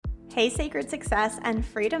Hey, Sacred Success and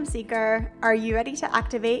Freedom Seeker. Are you ready to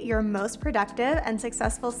activate your most productive and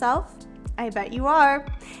successful self? I bet you are.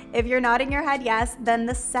 If you're nodding your head yes, then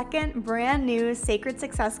the second brand new Sacred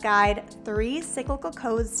Success Guide, 3 Cyclical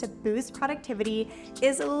Codes to Boost Productivity,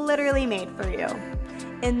 is literally made for you.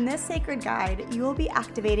 In this sacred guide, you will be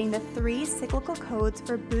activating the 3 cyclical codes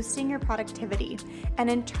for boosting your productivity and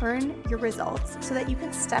in turn your results so that you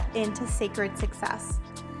can step into sacred success.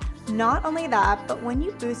 Not only that, but when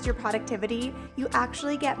you boost your productivity, you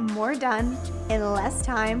actually get more done in less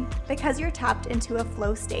time because you're tapped into a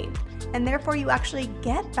flow state, and therefore you actually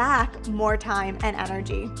get back more time and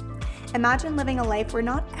energy. Imagine living a life where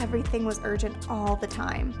not everything was urgent all the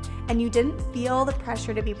time, and you didn't feel the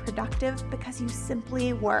pressure to be productive because you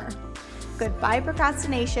simply were. Goodbye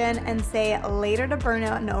procrastination and say later to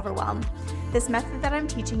burnout and overwhelm. This method that I'm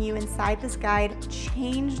teaching you inside this guide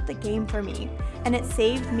changed the game for me, and it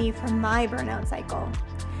saved me from my burnout cycle.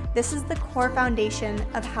 This is the core foundation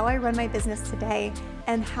of how I run my business today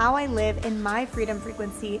and how I live in my freedom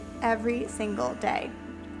frequency every single day.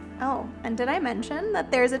 Oh, and did I mention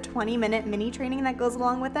that there's a 20-minute mini training that goes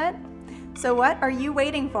along with it? So what are you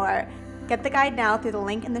waiting for? Get the guide now through the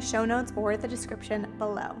link in the show notes or the description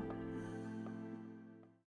below.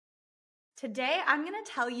 Today, I'm going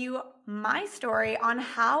to tell you my story on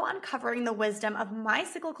how uncovering the wisdom of my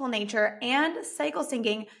cyclical nature and cycle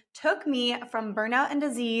syncing took me from burnout and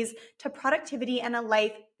disease to productivity and a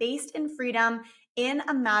life based in freedom in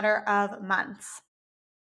a matter of months.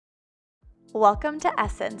 Welcome to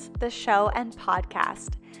Essence, the show and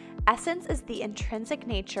podcast. Essence is the intrinsic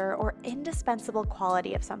nature or indispensable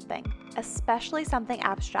quality of something, especially something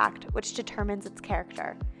abstract, which determines its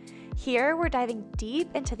character. Here, we're diving deep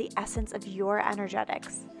into the essence of your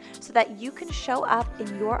energetics so that you can show up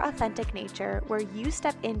in your authentic nature where you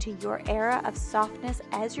step into your era of softness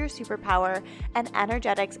as your superpower and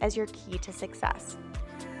energetics as your key to success.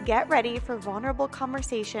 Get ready for vulnerable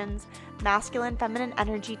conversations, masculine feminine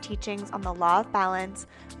energy teachings on the law of balance,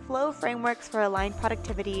 flow frameworks for aligned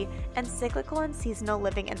productivity, and cyclical and seasonal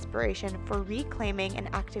living inspiration for reclaiming and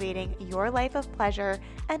activating your life of pleasure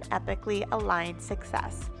and epically aligned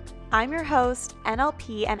success. I'm your host,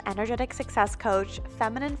 NLP and Energetic Success Coach,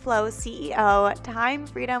 Feminine Flow CEO, Time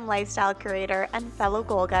Freedom Lifestyle Curator, and fellow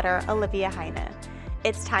goal-getter, Olivia Heine.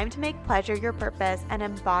 It's time to make pleasure your purpose and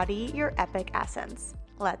embody your epic essence.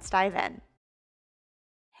 Let's dive in.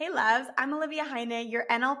 Hey loves, I'm Olivia Heine, your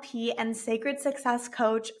NLP and Sacred Success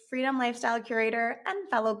Coach, Freedom Lifestyle Curator, and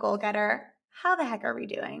fellow goal-getter. How the heck are we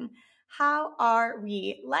doing? How are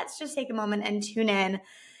we? Let's just take a moment and tune in.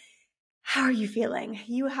 How are you feeling?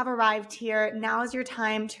 You have arrived here. Now is your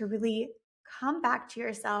time to really come back to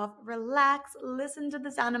yourself, relax, listen to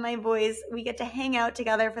the sound of my voice. We get to hang out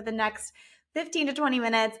together for the next 15 to 20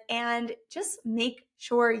 minutes and just make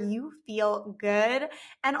sure you feel good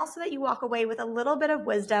and also that you walk away with a little bit of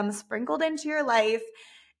wisdom sprinkled into your life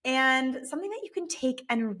and something that you can take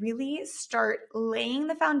and really start laying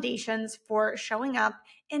the foundations for showing up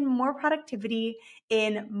in more productivity,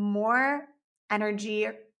 in more energy,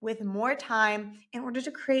 with more time in order to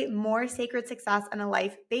create more sacred success and a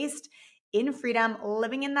life based in freedom,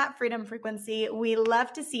 living in that freedom frequency. We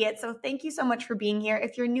love to see it. So thank you so much for being here.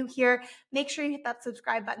 If you're new here, make sure you hit that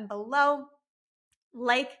subscribe button below.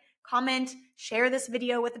 Like, comment, share this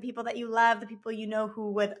video with the people that you love, the people you know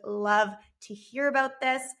who would love to hear about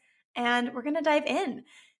this. And we're going to dive in.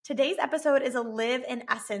 Today's episode is a Live in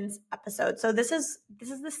Essence episode. So this is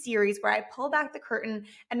the series where I pull back the curtain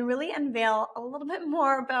and really unveil a little bit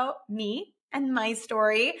more about me and my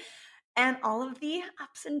story and all of the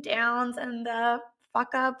ups and downs and the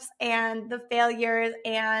fuck ups and the failures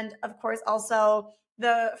and of course also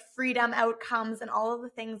the freedom outcomes and all of the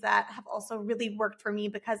things that have also really worked for me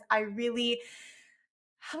because I really,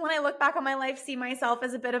 when I look back on my life, see myself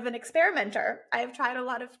as a bit of an experimenter. I've tried a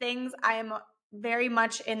lot of things. I am very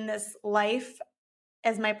much in this life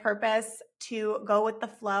as my purpose to go with the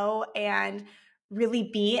flow and really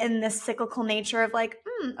be in this cyclical nature of like,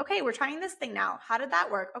 okay, we're trying this thing now. How did that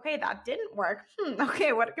work? Okay, that didn't work.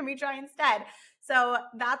 Okay, what can we try instead? So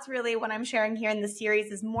that's really what I'm sharing here in the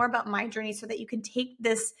series is more about my journey so that you can take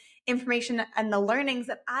this information and the learnings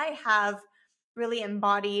that I have really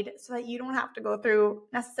embodied so that you don't have to go through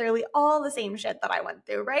necessarily all the same shit that I went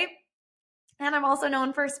through, right? And I'm also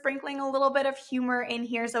known for sprinkling a little bit of humor in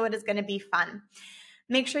here, so it is going to be fun.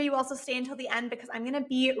 Make sure you also stay until the end because I'm going to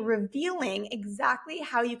be revealing exactly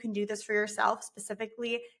how you can do this for yourself,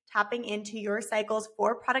 specifically tapping into your cycles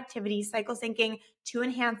for productivity, cycle syncing to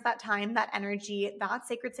enhance that time, that energy, that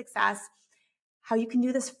sacred success, how you can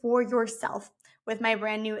do this for yourself. with my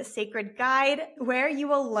brand new sacred guide, where you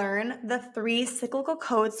will learn the 3 cyclical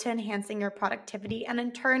codes to enhancing your productivity. And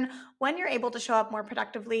in turn, when you're able to show up more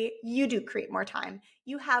productively, you do create more time.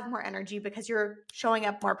 You have more energy because you're showing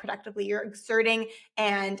up more productively. You're exerting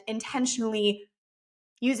and intentionally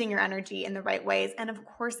using your energy in the right ways. And of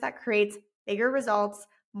course, that creates bigger results,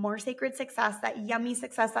 more sacred success, that yummy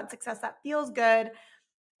success that feels good.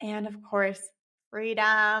 And of course,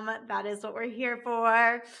 freedom. That is what we're here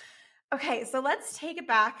for. Okay, so let's take it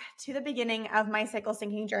back to the beginning of my cycle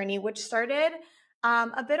syncing journey, which started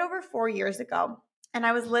a bit over 4 years ago. And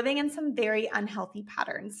I was living in some very unhealthy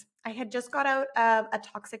patterns. I had just got out of a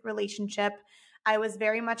toxic relationship. I was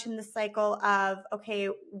very much in the cycle of, okay,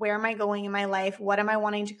 where am I going in my life? What am I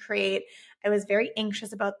wanting to create? I was very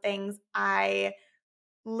anxious about things. I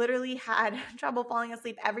literally had trouble falling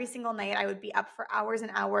asleep every single night. I would be up for hours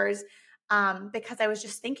and hours because I was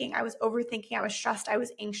just thinking. I was overthinking. I was stressed. I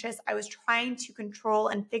was anxious. I was trying to control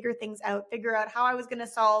and figure things out, figure out how I was going to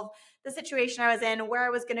solve the situation I was in, where I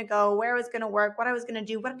was going to go, where I was going to work, what I was going to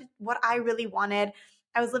do, what I really wanted.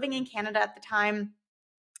 I was living in Canada at the time.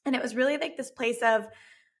 And it was really like this place of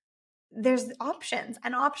there's options,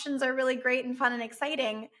 and options are really great and fun and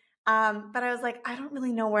exciting. But I was like, I don't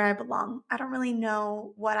really know where I belong. I don't really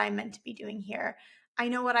know what I'm meant to be doing here. I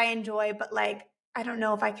know what I enjoy, but like, I don't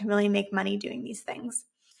know if I can really make money doing these things.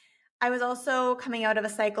 I was also coming out of a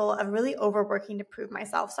cycle of really overworking to prove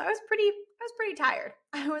myself. So I was pretty tired.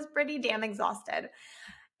 I was pretty damn exhausted.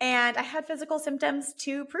 And I had physical symptoms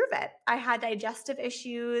to prove it. I had digestive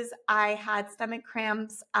issues. I had stomach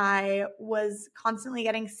cramps. I was constantly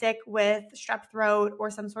getting sick with strep throat or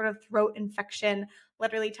some sort of throat infection,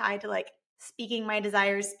 literally tied to like speaking my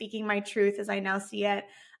desires, speaking my truth as I now see it.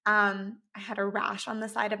 I had a rash on the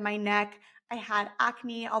side of my neck. I had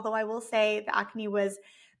acne, although I will say the acne was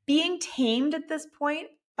being tamed at this point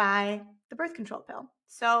by the birth control pill.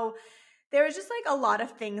 So there was just like a lot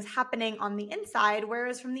of things happening on the inside,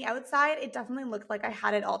 whereas from the outside, it definitely looked like I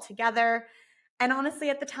had it all together. And honestly,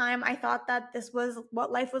 at the time, I thought that this was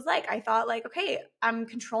what life was like. I thought, like, okay, I'm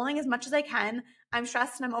controlling as much as I can. I'm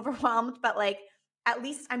stressed and I'm overwhelmed, but like, at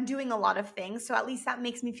least I'm doing a lot of things. So at least that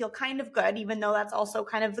makes me feel kind of good, even though that's also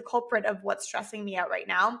kind of the culprit of what's stressing me out right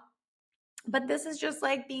now. But this is just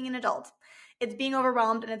like being an adult. It's being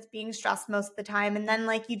overwhelmed and it's being stressed most of the time. And then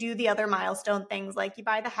like you do the other milestone things, like you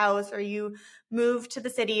buy the house or you move to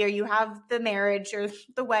the city or you have the marriage or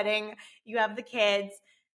the wedding, you have the kids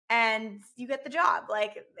and you get the job.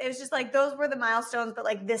 Like it was just like those were the milestones, but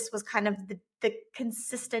like this was kind of the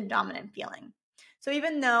consistent dominant feeling. So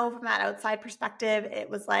even though from that outside perspective, it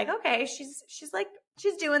was like, okay, she's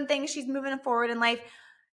doing things, she's moving forward in life,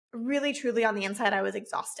 really truly on the inside, I was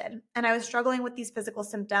exhausted and I was struggling with these physical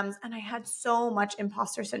symptoms and I had so much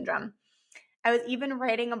imposter syndrome. I was even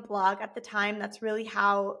writing a blog at the time. That's really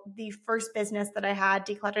how the first business that I had,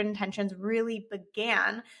 Decluttered Intentions, really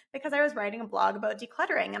began, because I was writing a blog about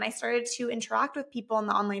decluttering and I started to interact with people in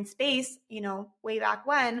the online space, way back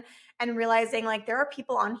when, and realizing like there are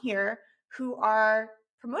people on here who are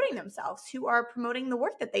promoting themselves, who are promoting the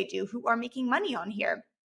work that they do, who are making money on here.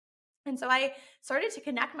 And so I started to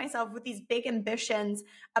connect myself with these big ambitions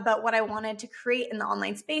about what I wanted to create in the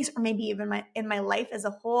online space, or maybe even in my life as a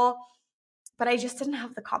whole. But I just didn't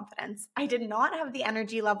have the confidence. I did not have the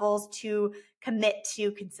energy levels to commit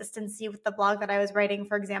to consistency with the blog that I was writing,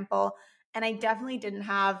 for example. And I definitely didn't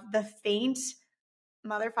have the faint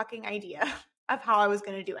motherfucking idea of how I was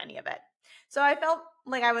going to do any of it. So I felt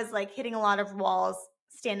like I was like hitting a lot of walls,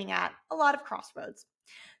 standing at a lot of crossroads.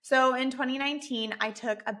 So in 2019, I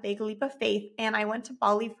took a big leap of faith and I went to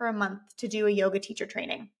Bali for a month to do a yoga teacher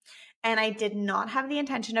training. And I did not have the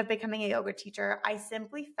intention of becoming a yoga teacher. I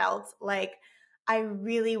simply felt like I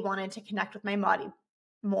really wanted to connect with my body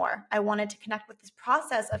more. I wanted to connect with this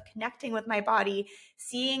process of connecting with my body,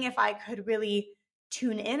 seeing if I could really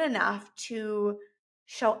tune in enough to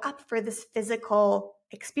show up for this physical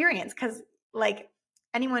experience. Because like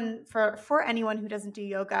for anyone who doesn't do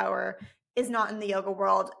yoga or is not in the yoga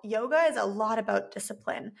world, yoga is a lot about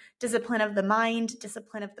discipline of the mind,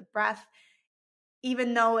 discipline of the breath.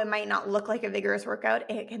 Even though it might not look like a vigorous workout,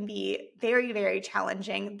 it can be very, very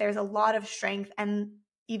challenging. There's a lot of strength and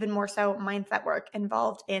even more so mindset work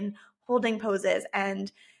involved in holding poses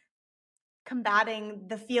and combating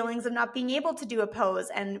the feelings of not being able to do a pose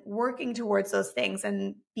and working towards those things.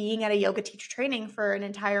 And being at a yoga teacher training for an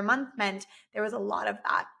entire month meant there was a lot of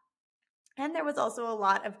that. And there was also a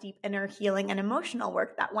lot of deep inner healing and emotional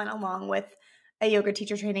work that went along with a yoga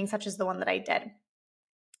teacher training, such as the one that I did.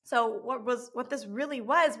 So what this really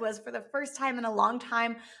was for the first time in a long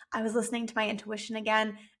time, I was listening to my intuition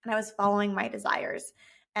again and I was following my desires.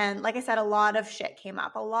 And like I said, a lot of shit came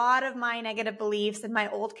up, a lot of my negative beliefs and my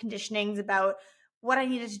old conditionings about what I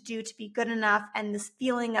needed to do to be good enough, and this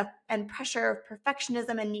feeling of and pressure of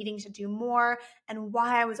perfectionism and needing to do more, and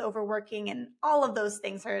why I was overworking, and all of those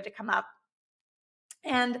things started to come up.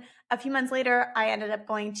 And a few months later, I ended up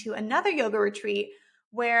going to another yoga retreat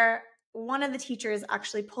where one of the teachers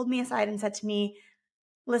actually pulled me aside and said to me,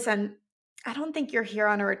 listen, I don't think you're here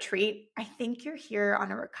on a retreat. I think you're here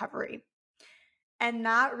on a recovery. And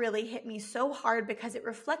that really hit me so hard because it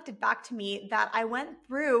reflected back to me that I went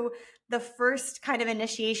through the first kind of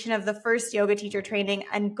initiation of the first yoga teacher training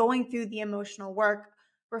and going through the emotional work,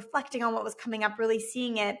 reflecting on what was coming up, really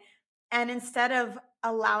seeing it. And instead of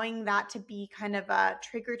allowing that to be kind of a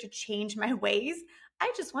trigger to change my ways,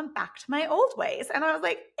 I just went back to my old ways. And I was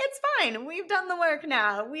like, it's fine. We've done the work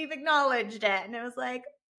now. We've acknowledged it. And it was like,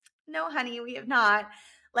 no, honey, we have not.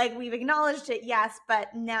 Like, we've acknowledged it, yes,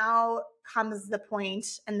 but now comes the point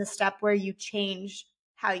and the step where you change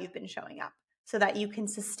how you've been showing up so that you can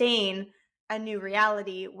sustain a new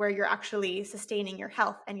reality where you're actually sustaining your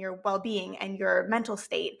health and your well-being and your mental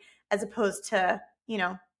state, as opposed to,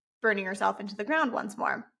 burning yourself into the ground once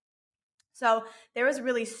more. So there was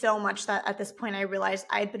really so much that at this point I realized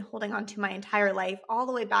I had been holding on to my entire life, all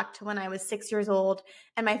the way back to when I was 6 years old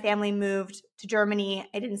and my family moved to Germany.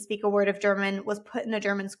 I didn't speak a word of German, was put in a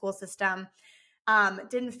German school system,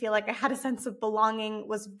 didn't feel like I had a sense of belonging,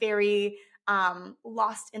 was very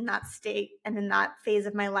lost in that state and in that phase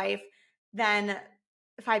of my life. Then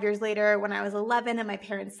 5 years later, when I was 11 and my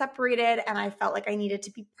parents separated and I felt like I needed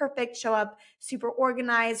to be perfect, show up super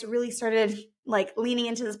organized, really started like leaning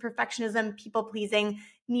into this perfectionism, people pleasing,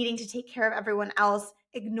 needing to take care of everyone else,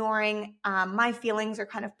 ignoring my feelings or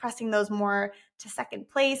kind of pressing those more to second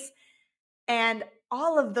place. And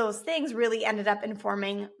all of those things really ended up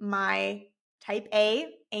informing my type A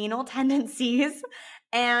anal tendencies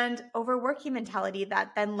and overworking mentality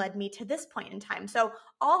that then led me to this point in time. So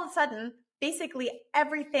all of a sudden, basically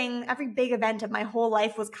everything, every big event of my whole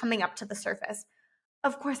life was coming up to the surface.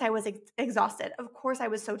 Of course, I was exhausted. Of course, I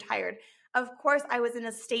was so tired. Of course, I was in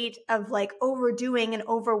a state of like overdoing and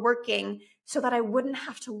overworking so that I wouldn't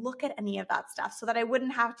have to look at any of that stuff, so that I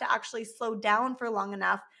wouldn't have to actually slow down for long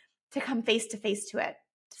enough to come face to face to it.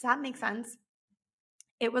 Does that make sense?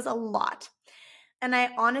 It was a lot. And I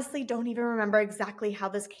honestly don't even remember exactly how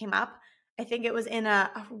this came up. I think it was in a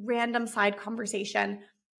random side conversation,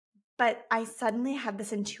 but I suddenly had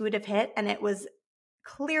this intuitive hit and it was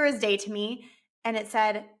clear as day to me. And it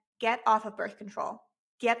said, get off of birth control,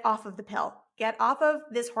 get off of the pill, get off of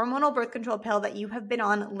this hormonal birth control pill that you have been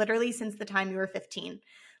on literally since the time you were 15.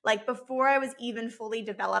 Like before I was even fully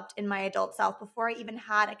developed in my adult self, before I even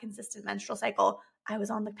had a consistent menstrual cycle, I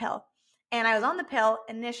was on the pill. And I was on the pill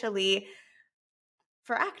initially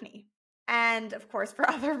for acne. And of course, for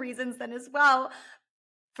other reasons then as well,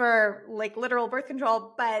 for like literal birth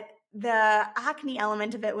control. But the acne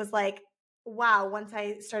element of it was like, wow, once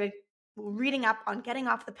I started reading up on getting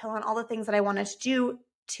off the pill and all the things that I wanted to do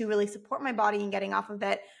to really support my body and getting off of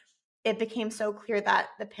it, it became so clear that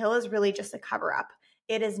the pill is really just a cover up.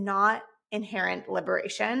 It is not inherent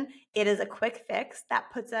liberation. It is a quick fix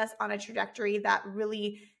that puts us on a trajectory that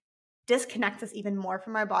really disconnects us even more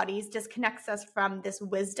from our bodies, disconnects us from this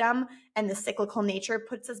wisdom and the cyclical nature,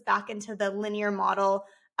 puts us back into the linear model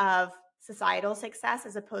of societal success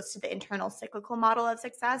as opposed to the internal cyclical model of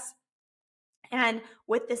success. And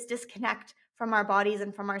with this disconnect from our bodies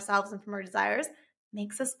and from ourselves and from our desires,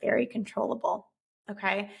 makes us very controllable.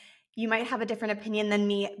 Okay. You might have a different opinion than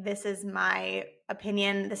me. This is my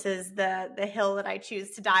opinion. This is the hill that I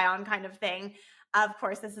choose to die on kind of thing. Of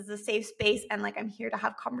course, this is a safe space and like I'm here to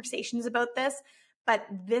have conversations about this. But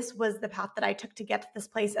this was the path that I took to get to this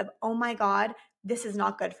place of, oh my God, this is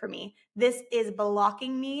not good for me. This is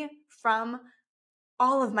blocking me from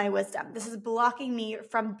all of my wisdom. This is blocking me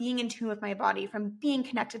from being in tune with my body, from being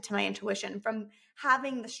connected to my intuition, from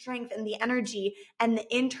having the strength and the energy and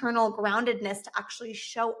the internal groundedness to actually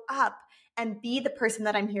show up and be the person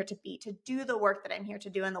that I'm here to be, to do the work that I'm here to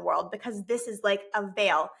do in the world, because this is like a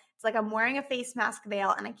veil. It's like I'm wearing a face mask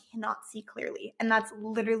veil and I cannot see clearly. And that's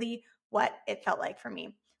literally what it felt like for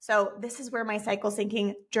me. So this is where my cycle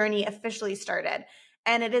syncing journey officially started.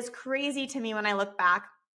 And it is crazy to me when I look back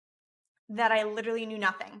that I literally knew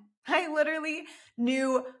nothing. I literally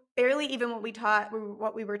knew barely even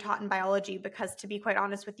what we were taught in biology, because to be quite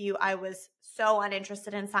honest with you, I was so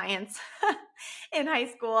uninterested in science in high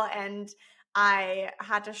school and I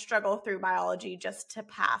had to struggle through biology just to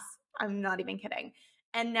pass. I'm not even kidding.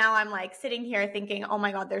 And now I'm like sitting here thinking, oh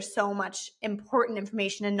my God, there's so much important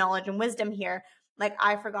information and knowledge and wisdom here. Like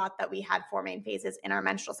I forgot that we had 4 main phases in our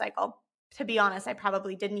menstrual cycle. to be honest, I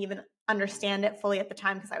probably didn't even understand it fully at the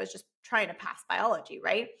time because I was just trying to pass biology,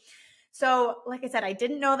 right? So, like I said, I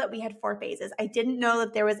didn't know that we had 4 phases. I didn't know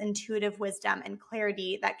that there was intuitive wisdom and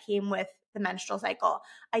clarity that came with the menstrual cycle.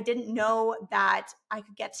 I didn't know that I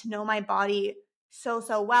could get to know my body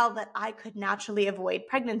so well that I could naturally avoid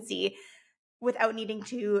pregnancy without needing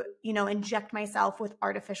to, inject myself with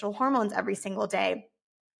artificial hormones every single day.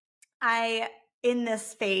 I, in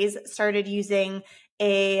this phase, started using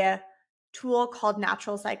a tool called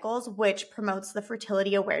Natural Cycles, which promotes the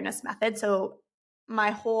fertility awareness method. So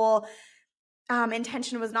my whole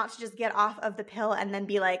intention was not to just get off of the pill and then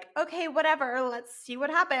be like, okay, whatever, let's see what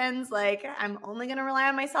happens. Like, I'm only going to rely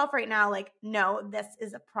on myself right now. Like, no, this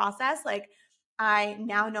is a process. Like, I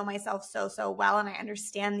now know myself so well, and I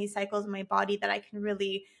understand these cycles in my body that I can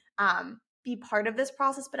really be part of this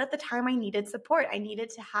process. But at the time, I needed support. I needed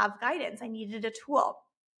to have guidance. I needed a tool.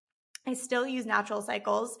 I still use Natural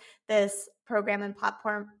Cycles, this program and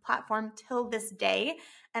platform till this day.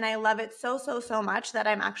 And I love it so much that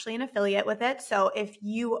I'm actually an affiliate with it. So if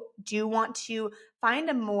you do want to find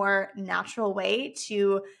a more natural way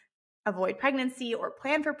to avoid pregnancy or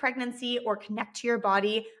plan for pregnancy or connect to your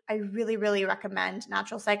body, I really recommend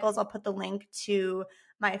Natural Cycles. I'll put the link to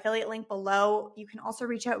my affiliate link below. You can also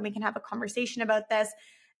reach out and we can have a conversation about this.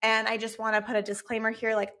 And I just want to put a disclaimer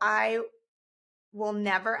here. Like, I will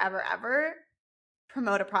never, ever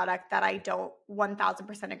promote a product that I don't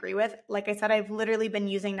 1000% agree with. Like I said, I've literally been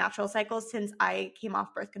using Natural Cycles since I came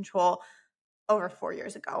off birth control over 4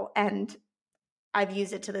 years ago. And I've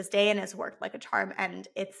used it to this day and it's worked like a charm. And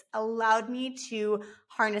it's allowed me to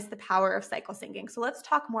harness the power of cycle syncing. So let's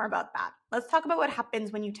talk more about that. Let's talk about what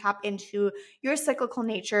happens when you tap into your cyclical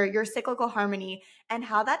nature, your cyclical harmony, and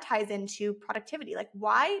how that ties into productivity. Like,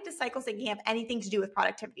 why does cycle syncing have anything to do with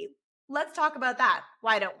productivity? Let's talk about that.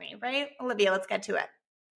 Why don't we, right? Olivia, let's get to it.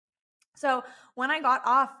 So when I got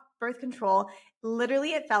off birth control,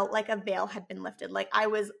 literally it felt like a veil had been lifted. Like, I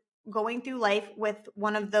was going through life with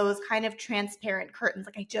one of those kind of transparent curtains.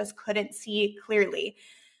 Like, I just couldn't see clearly.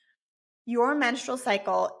 Your menstrual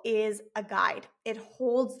cycle is a guide. It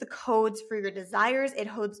holds the codes for your desires. It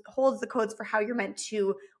holds the codes for how you're meant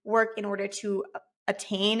to work in order to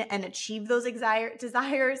attain and achieve those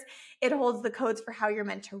desires. It holds the codes for how you're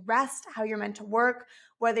meant to rest, how you're meant to work,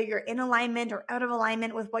 whether you're in alignment or out of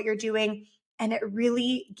alignment with what you're doing. And it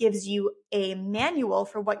really gives you a manual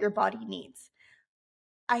for what your body needs.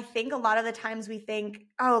 I think a lot of the times we think,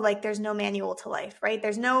 oh, like, there's no manual to life, right?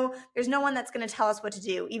 There's no one that's going to tell us what to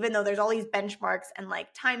do, even though there's all these benchmarks and like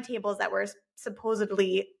timetables that we're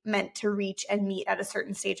supposedly meant to reach and meet at a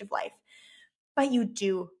certain stage of life. But you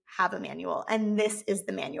do have a manual, and this is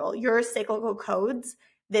the manual. Your cyclical codes,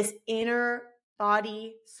 this inner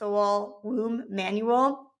body, soul, womb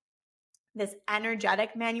manual, this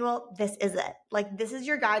energetic manual, this is it. Like, this is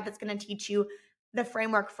your guide that's going to teach you the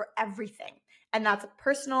framework for everything. And that's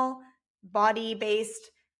personal, body-based,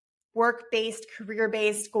 work-based,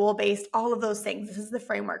 career-based, goal-based, all of those things. This is the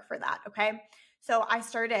framework for that, okay? So I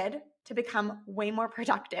started to become way more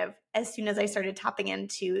productive as soon as I started tapping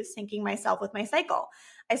into syncing myself with my cycle.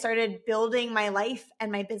 I started building my life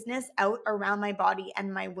and my business out around my body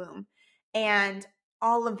and my womb. And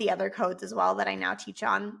all of the other codes as well that I now teach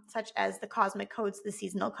on, such as the cosmic codes, the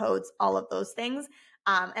seasonal codes, all of those things.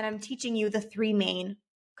 And I'm teaching you the 3 main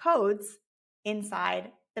codes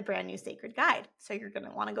inside the brand new sacred guide. So you're going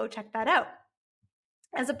to want to go check that out.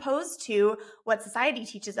 As opposed to what society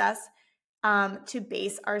teaches us to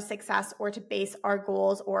base our success or to base our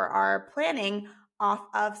goals or our planning off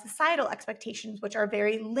of societal expectations, which are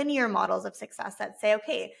very linear models of success that say,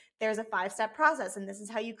 okay, there's a 5-step process and this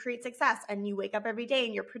is how you create success, and you wake up every day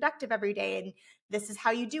and you're productive every day and this is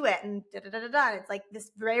how you do it, and da-da-da-da-da. It's like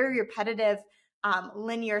this very repetitive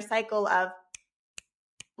linear cycle of,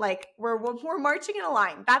 like, we're marching in a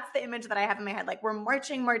line. That's the image that I have in my head. Like, we're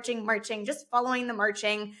marching, just following the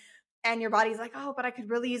marching. And your body's like, oh, but I could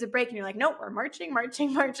really use a break. And you're like, nope, we're marching.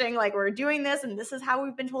 Like, we're doing this, and this is how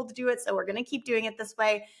we've been told to do it. So we're going to keep doing it this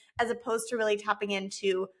way, as opposed to really tapping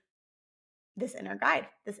into this inner guide,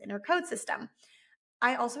 this inner code system.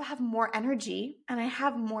 I also have more energy and I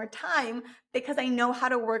have more time because I know how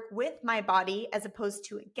to work with my body as opposed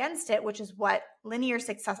to against it, which is what linear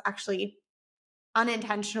success actually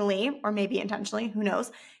unintentionally, or maybe intentionally, who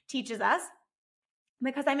knows, teaches us.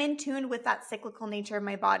 Because I'm in tune with that cyclical nature of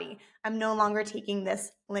my body. I'm no longer taking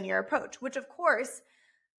this linear approach, which of course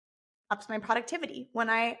ups my productivity. When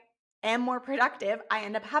I am more productive, I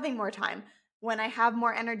end up having more time. When I have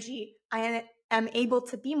more energy, I am able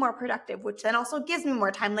to be more productive, which then also gives me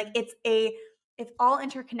more time. Like, it's all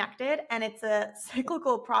interconnected, and it's a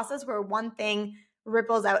cyclical process where one thing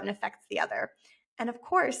ripples out and affects the other. And of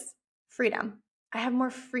course, freedom. I have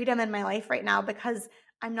more freedom in my life right now because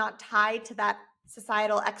I'm not tied to that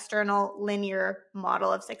societal, external, linear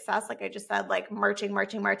model of success. Like I just said, like marching.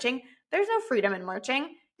 There's no freedom in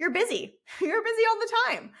marching. You're busy. You're busy all the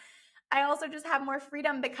time. I also just have more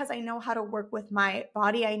freedom because I know how to work with my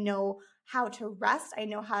body. I know how to rest. I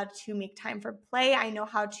know how to make time for play. I know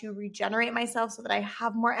how to regenerate myself so that I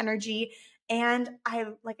have more energy. And I,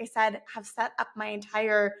 like I said, have set up my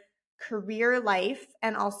entire career life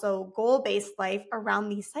and also goal-based life around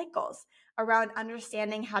these cycles, around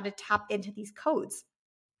understanding how to tap into these codes.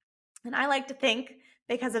 And I like to think,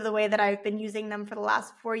 because of the way that I've been using them for the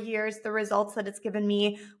last 4 years, the results that it's given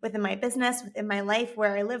me within my business, within my life,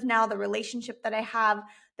 where I live now, the relationship that I have,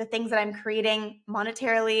 the things that I'm creating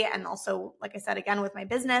monetarily, and also, like I said, again, with my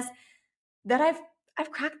business, that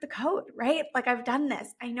I've cracked the code, right? Like I've done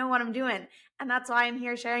this. I know what I'm doing. And that's why I'm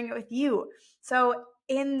here sharing it with you. So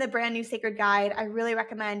in the brand new Sacred Guide, I really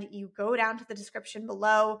recommend you go down to the description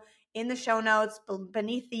below in the show notes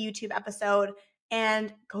beneath the YouTube episode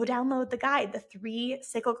and go download the guide, the 3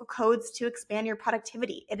 cyclical codes to expand your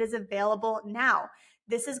productivity. It is available now.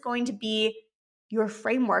 This is going to be your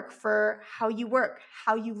framework for how you work,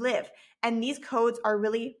 how you live. And these codes are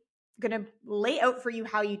really going to lay out for you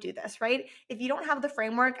how you do this, right? If you don't have the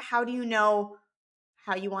framework, how do you know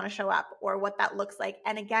how you want to show up or what that looks like?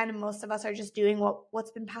 And again, most of us are just doing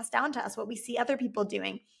what's been passed down to us, what we see other people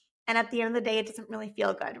doing. And at the end of the day, it doesn't really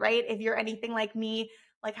feel good, right? If you're anything like me,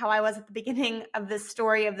 like how I was at the beginning of this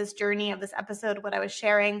story, of this journey, of this episode, what I was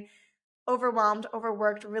sharing, overwhelmed,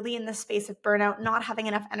 overworked, really in the space of burnout, not having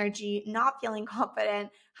enough energy, not feeling confident,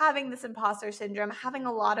 having this imposter syndrome, having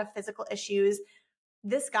a lot of physical issues,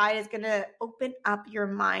 this guide is going to open up your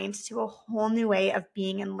mind to a whole new way of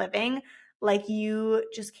being and living like you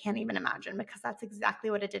just can't even imagine, because that's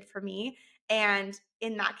exactly what it did for me. And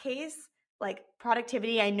in that case, like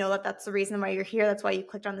productivity, I know that that's the reason why you're here. That's why you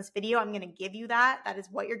clicked on this video. I'm going to give you that. That is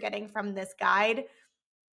what you're getting from this guide.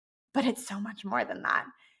 But it's so much more than that.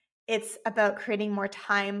 It's about creating more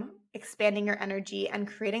time, expanding your energy, and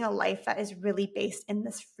creating a life that is really based in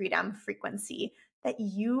this freedom frequency that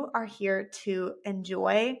you are here to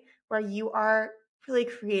enjoy, where you are really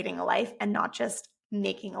creating a life and not just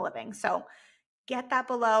making a living. So get that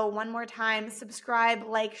below one more time. Subscribe,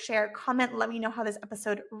 like, share, comment. Let me know how this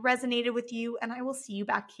episode resonated with you, and I will see you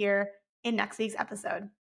back here in next week's episode.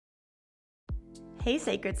 Hey,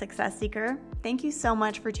 Sacred Success Seeker. Thank you so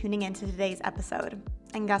much for tuning into today's episode.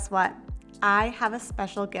 And guess what? I have a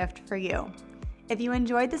special gift for you. If you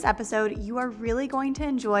enjoyed this episode, you are really going to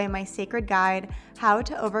enjoy my Sacred Guide, How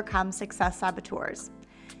to Overcome Success Saboteurs.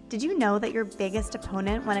 Did you know that your biggest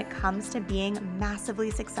opponent when it comes to being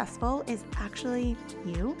massively successful is actually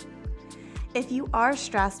you? If you are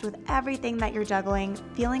stressed with everything that you're juggling,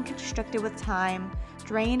 feeling constricted with time,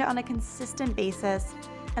 drained on a consistent basis,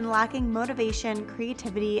 and lacking motivation,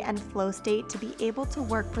 creativity, and flow state to be able to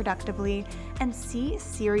work productively and see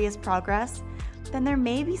serious progress, then there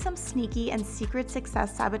may be some sneaky and secret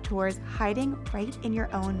success saboteurs hiding right in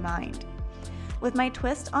your own mind. With my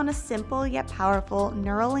twist on a simple yet powerful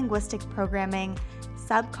neuro-linguistic programming,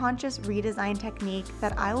 subconscious redesign technique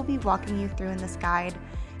that I will be walking you through in this guide,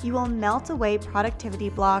 you will melt away productivity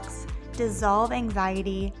blocks, dissolve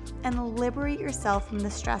anxiety, and liberate yourself from the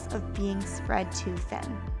stress of being spread too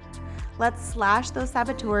thin. Let's slash those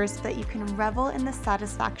saboteurs so that you can revel in the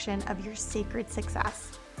satisfaction of your sacred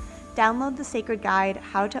success. Download the Sacred Guide,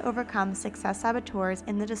 How to Overcome Success Saboteurs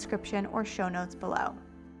in the description or show notes below.